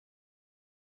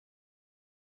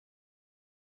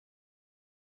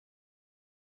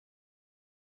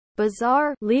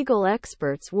Bizarre. Legal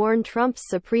experts warn Trump's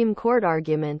Supreme Court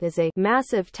argument is a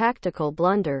massive tactical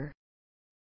blunder.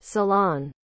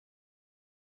 Salon.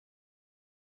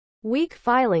 Weak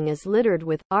filing is littered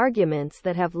with arguments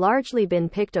that have largely been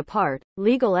picked apart,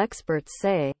 legal experts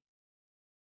say.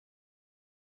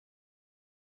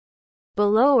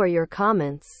 Below are your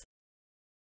comments.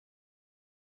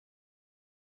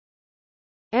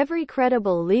 Every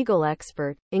credible legal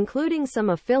expert, including some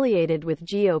affiliated with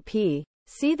GOP,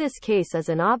 see this case as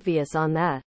an obvious on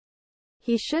that.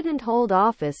 He shouldn't hold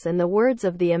office, and the words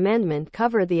of the amendment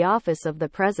cover the office of the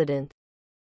president.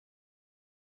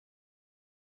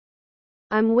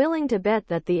 I'm willing to bet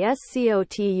that the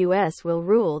SCOTUS will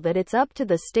rule that it's up to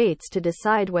the states to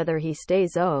decide whether he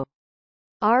stays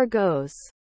or goes.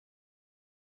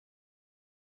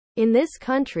 In this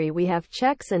country we have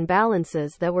checks and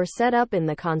balances that were set up in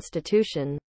the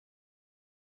Constitution.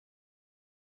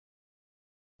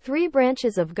 3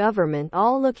 branches of government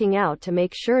all looking out to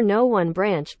make sure no one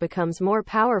branch becomes more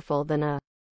powerful than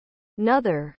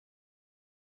another.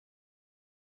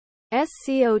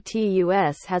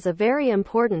 SCOTUS has a very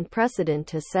important precedent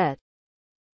to set.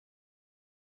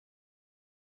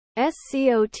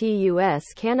 SCOTUS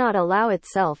cannot allow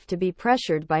itself to be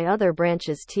pressured by other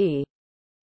branches.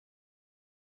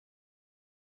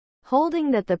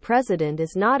 Holding that the president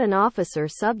is not an officer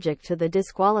subject to the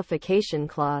disqualification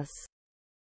clause.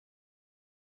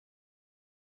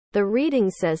 The reading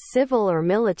says civil or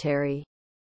military.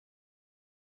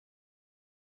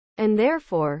 And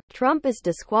therefore, Trump is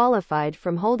disqualified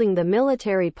from holding the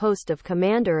military post of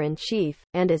commander-in-chief,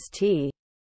 and is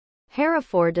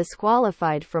herefore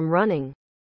disqualified from running.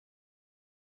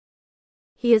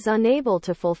 He is unable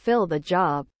to fulfill the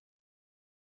job.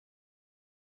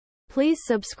 Please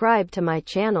subscribe to my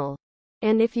channel.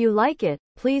 And if you like it,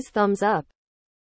 please thumbs up.